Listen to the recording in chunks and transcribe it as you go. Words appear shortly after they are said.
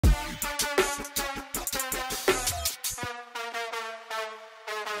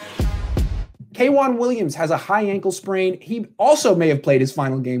K'Wan Williams has a high ankle sprain. He also may have played his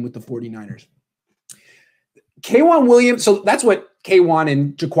final game with the 49ers. K'Wan Williams, so that's what K'Wan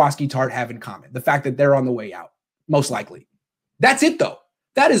and Jaquiski Tartt have in common, the fact that they're on the way out, most likely. That's it, though.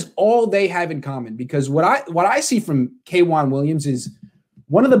 That is all they have in common, because what I see from K'Wan Williams is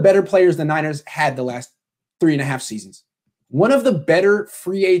one of the better players the Niners had the last 3.5 seasons. One of the better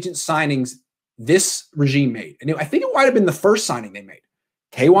free agent signings this regime made. And I think it might have been the first signing they made.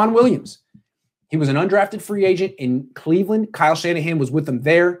 K'Wan Williams. He was an undrafted free agent in Cleveland. Kyle Shanahan was with them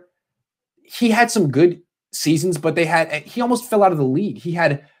there. He had some good seasons, but he almost fell out of the league. He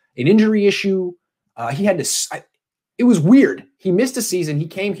had an injury issue. It was weird. He missed a season. He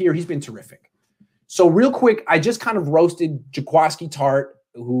came here. He's been terrific. So real quick, I just kind of roasted Jaquiski Tartt,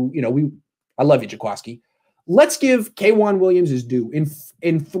 who, I love you, Jaquiski. Let's give K'Wan Williams his due. In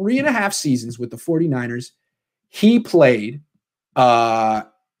 3.5 seasons with the 49ers, he played,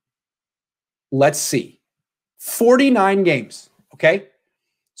 let's see, 49 games, okay?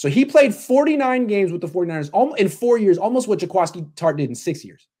 So he played 49 games with the 49ers in 4 years, almost what Jaquiski Tartt did in 6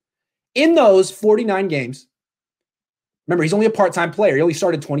 years. In those 49 games, remember, he's only a part-time player. He only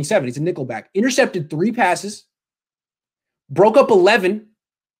started 27. He's a nickelback. Intercepted 3 passes, broke up 11,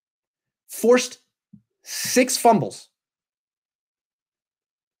 forced 6 fumbles,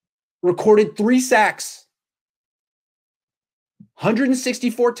 recorded 3 sacks,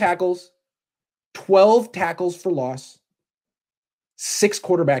 164 tackles, 12 tackles for loss, 6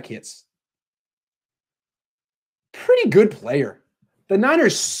 quarterback hits. Pretty good player. The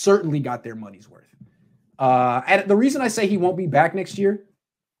Niners certainly got their money's worth. And the reason I say he won't be back next year,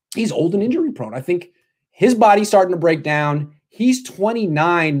 he's old and injury prone. I think his body's starting to break down. He's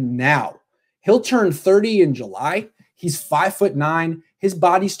 29 now. He'll turn 30 in July. He's 5'9". His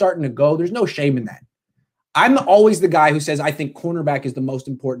body's starting to go. There's no shame in that. I'm always the guy who says I think cornerback is the most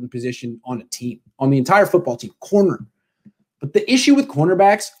important position on a team, on the entire football team, corner. But the issue with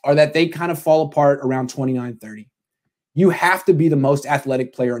cornerbacks are that they kind of fall apart around 29, 30. You have to be the most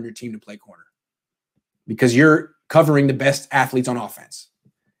athletic player on your team to play corner because you're covering the best athletes on offense.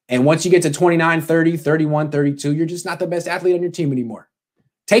 And once you get to 29, 30, 31, 32, you're just not the best athlete on your team anymore.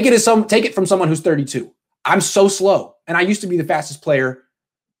 Take it from someone who's 32. I'm so slow. And I used to be the fastest player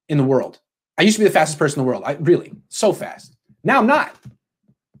in the world. I used to be the fastest person in the world. Really, so fast. Now I'm not.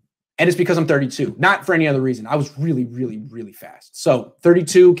 And it's because I'm 32, not for any other reason. I was really, really, really fast. So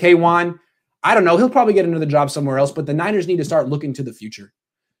 32, K'Wan, I don't know. He'll probably get another job somewhere else, but the Niners need to start looking to the future.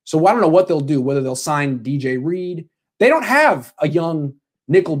 So I don't know what they'll do, whether they'll sign DJ Reed. They don't have a young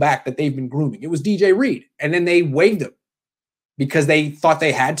nickelback that they've been grooming. It was DJ Reed, and then they waived him because they thought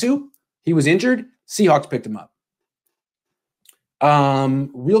they had to. He was injured. Seahawks picked him up.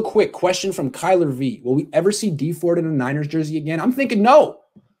 Real quick question from Kyler V. Will we ever see D Ford in a Niners jersey again? I'm thinking no.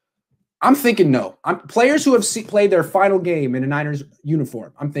 Players who have played their final game in a Niners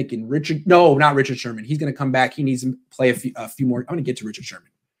uniform. I'm thinking not Richard Sherman. He's going to come back. He needs to play a few more. I'm going to get to Richard Sherman.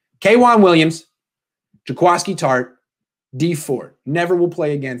 K'Wan Williams, Jaquiski Tartt, D Ford. Never will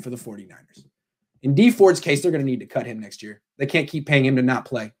play again for the 49ers. In D Ford's case, they're going to need to cut him next year. They can't keep paying him to not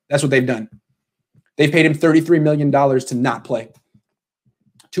play. That's what they've done. They've paid him $33 million to not play.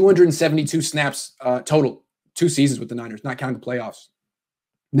 272 snaps total, 2 seasons with the Niners, not counting the playoffs.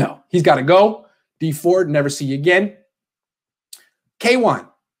 No, he's got to go. D Ford, never see you again. K'Wan.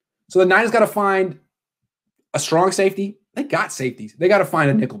 So the Niners got to find a strong safety. They got safeties. They got to find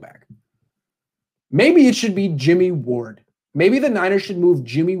a nickelback. Maybe it should be Jimmy Ward. Maybe the Niners should move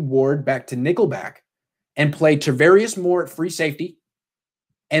Jimmy Ward back to nickelback and play Tavarius Moore at free safety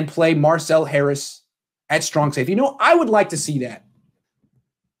and play Marcel Harris at strong safety. I would like to see that.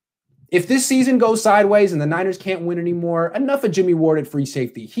 If this season goes sideways and the Niners can't win anymore, enough of Jimmy Ward at free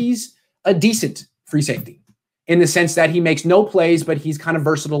safety. He's a decent free safety in the sense that he makes no plays, but he's kind of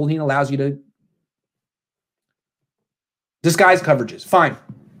versatile and he allows you to disguise coverages. Fine.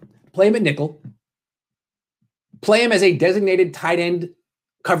 Play him at nickel. Play him as a designated tight end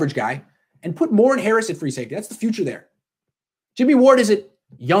coverage guy and put Moore and Harris at free safety. That's the future there. Jimmy Ward isn't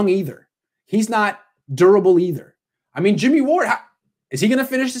young either. He's not durable either. I mean, Jimmy Ward, is he going to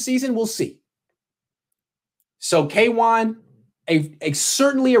finish the season? We'll see. So K'Wan,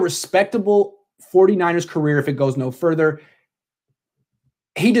 certainly a respectable 49ers career if it goes no further.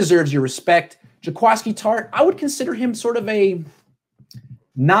 He deserves your respect. Jaquiski Tartt, I would consider him sort of a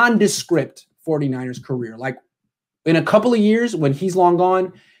nondescript 49ers career. Like in a couple of years when he's long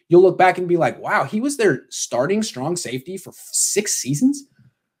gone, you'll look back and be like, wow, he was their starting strong safety for 6 seasons?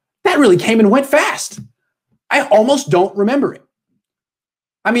 That really came and went fast. I almost don't remember it.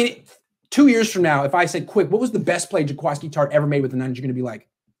 I mean, 2 years from now, if I said, quick, what was the best play Jaquiski Tartt ever made with the Niners? You're going to be like,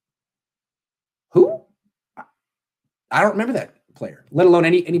 Who? I don't remember that player, let alone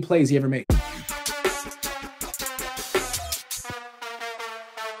any plays he ever made.